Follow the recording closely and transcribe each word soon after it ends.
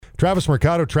Travis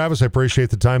Mercado. Travis, I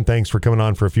appreciate the time. Thanks for coming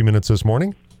on for a few minutes this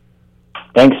morning.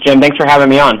 Thanks, Jim. Thanks for having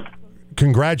me on.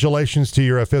 Congratulations to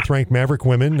your fifth-ranked Maverick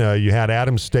women. You had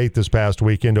Adams State this past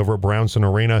weekend over at Brownson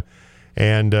Arena,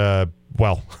 and,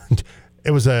 it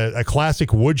was a classic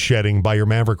woodshedding by your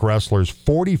Maverick wrestlers,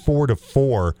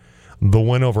 44-4, the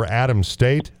win over Adams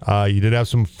State. You did have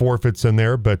some forfeits in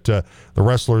there, but the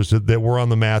wrestlers that were on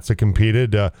the mats that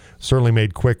competed certainly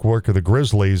made quick work of the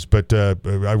Grizzlies, but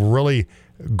a really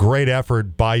great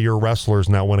effort by your wrestlers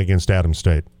in that one against Adams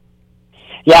State.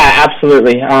 Yeah,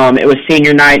 absolutely. It was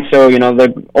senior night, so,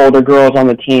 the older girls on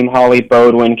the team, Holly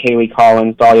Bodwin, Kaylee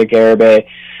Collins, Dahlia Garibay,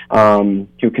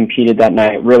 who competed that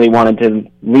night, really wanted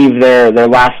to leave their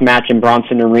last match in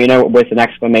Bronson Arena with an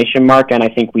exclamation mark, and I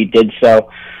think we did so.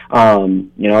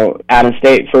 Adams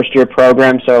State, first-year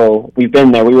program, so we've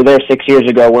been there. We were there 6 years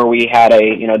ago where we had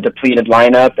a, depleted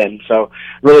lineup, and so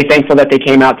really thankful that they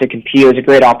came out to compete. It was a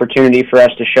great opportunity for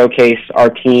us to showcase our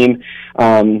team,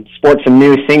 sport some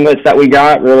new singlets that we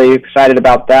got, really excited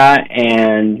about that,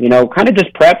 and, kind of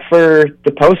just prep for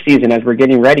the postseason as we're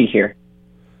getting ready here.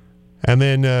 And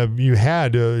then you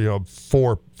had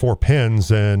four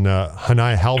pins, and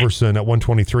Hanaya Halverson at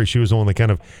 123. She was the one that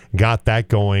kind of got that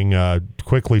going.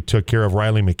 Quickly took care of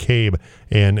Riley McCabe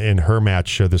in her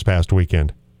match this past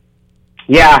weekend.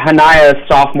 Yeah, Hanaya,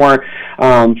 sophomore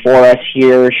for us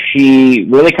here. She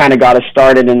really kind of got us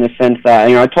started in the sense that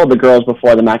I told the girls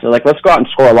before the match, I was like, let's go out and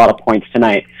score a lot of points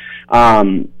tonight.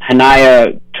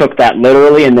 Hanaya took that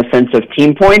literally in the sense of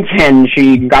team points, and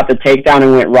she got the takedown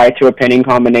and went right to a pinning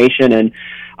combination. And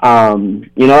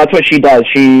that's what she does.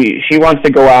 She wants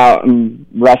to go out and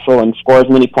wrestle and score as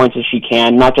many points as she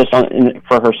can, not just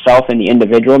for herself in the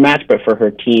individual match, but for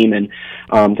her team. And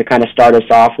to kind of start us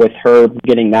off with her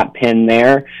getting that pin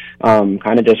there,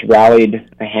 kind of just rallied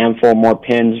a handful more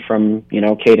pins from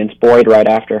Cadence Boyd right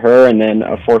after her, and then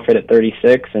a forfeit at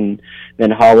 36, and then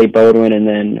Holly Bodwin, and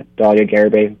then Dahlia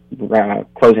Garibay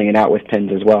closing it out with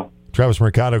pins as well. Travis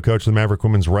Mercado, coach of the Maverick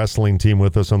women's wrestling team,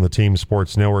 with us on the Team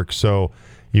Sports Network. So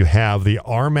you have the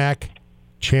RMAC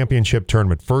Championship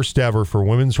Tournament, first ever for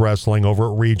women's wrestling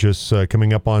over at Regis,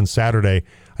 coming up on Saturday.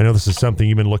 I know this is something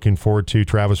you've been looking forward to,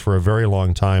 Travis, for a very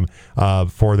long time,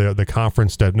 for the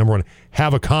conference to, number one,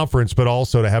 have a conference, but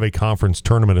also to have a conference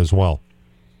tournament as well.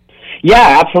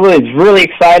 Yeah, absolutely. It's really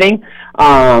exciting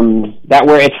that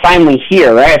it's finally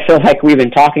here, right? I feel like we've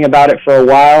been talking about it for a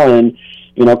while, and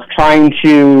trying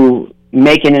to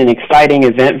make it an exciting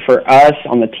event for us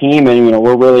on the team, and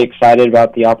we're really excited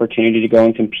about the opportunity to go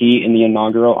and compete in the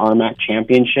inaugural RMAC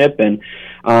Championship, and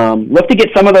look to get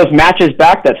some of those matches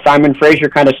back that Simon Fraser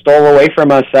kind of stole away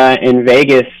from us in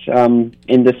Vegas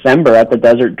in December at the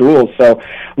Desert Duels. So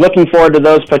looking forward to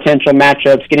those potential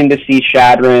matchups, getting to see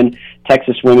Shadron,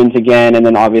 Texas Women's again, and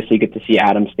then obviously get to see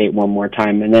Adams State one more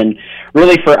time. And then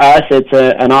really for us, it's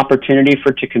an opportunity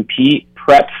to compete,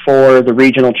 prep for the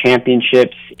regional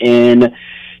championships in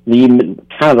the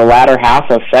kind of the latter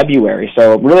half of February.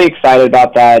 So really excited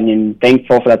about that, and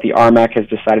thankful that the RMAC has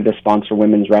decided to sponsor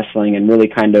women's wrestling and really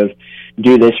kind of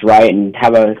do this right and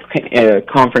have a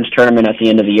conference tournament at the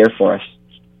end of the year for us.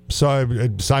 So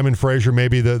Simon Fraser may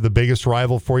be the biggest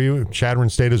rival for you, Shadron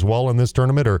State as well in this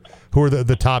tournament, or who are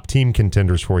the top team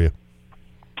contenders for you?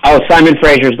 Oh, Simon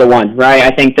Fraser's the one, right? I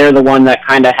think they're the one that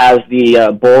kind of has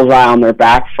the bullseye on their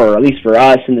back, for at least for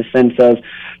us, in the sense of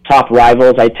top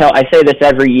rivals. I say this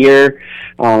every year.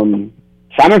 Simon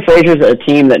Fraser's a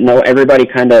team that everybody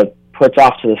kind of puts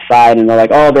off to the side, and they're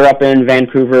like, oh, they're up in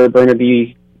Vancouver,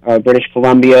 Burnaby, British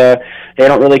Columbia. They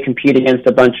don't really compete against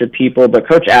a bunch of people, but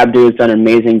Coach Abdu has done an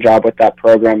amazing job with that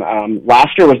program.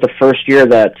 Last year was the first year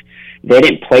that they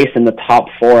didn't place in the top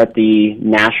 4 at the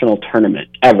national tournament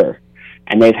ever.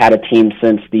 And they've had a team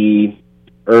since the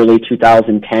early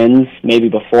 2010s, maybe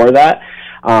before that.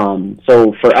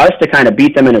 So for us to kind of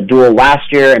beat them in a duel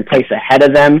last year and place ahead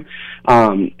of them,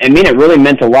 it really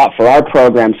meant a lot for our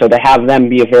program. So to have them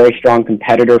be a very strong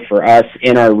competitor for us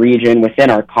in our region,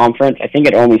 within our conference, I think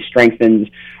it only strengthens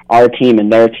our team and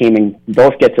their team, and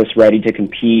both gets us ready to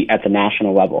compete at the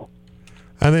national level.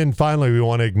 And then finally, we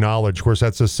want to acknowledge, of course,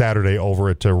 that's a Saturday over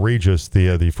at Regis,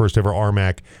 the first ever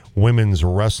RMAC women's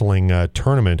wrestling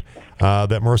tournament,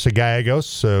 that Marissa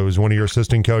Gallegos was one of your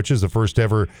assistant coaches, the first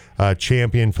ever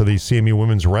champion for the CMU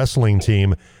women's wrestling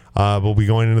team, will be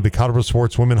going into the Colorado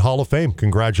Sports Women Hall of Fame.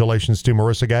 Congratulations to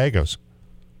Marissa Gallegos.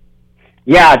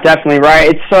 Yeah, definitely, right.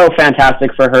 It's so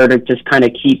fantastic for her to just kind of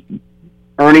keep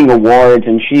earning awards,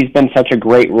 and she's been such a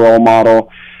great role model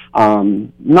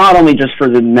not only just for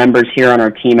the members here on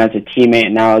our team as a teammate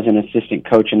and now as an assistant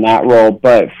coach in that role,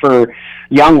 but for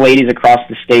young ladies across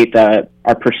the state that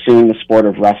are pursuing the sport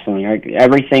of wrestling. Right?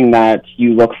 Everything that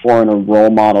you look for in a role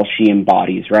model, she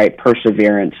embodies, right?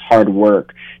 Perseverance, hard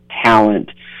work, talent,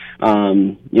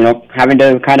 having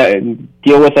to kind of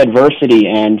deal with adversity,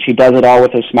 and she does it all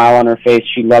with a smile on her face.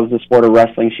 She loves the sport of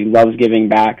wrestling. She loves giving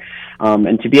back.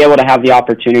 And to be able to have the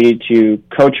opportunity to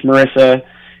coach Marissa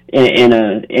in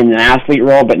an athlete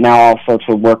role, but now also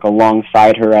to work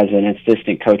alongside her as an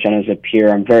assistant coach and as a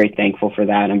peer, I'm very thankful for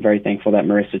that. I'm very thankful that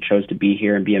Marissa chose to be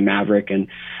here and be a Maverick and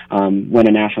win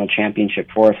a national championship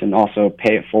for us, and also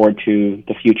pay it forward to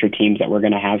the future teams that we're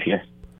going to have here.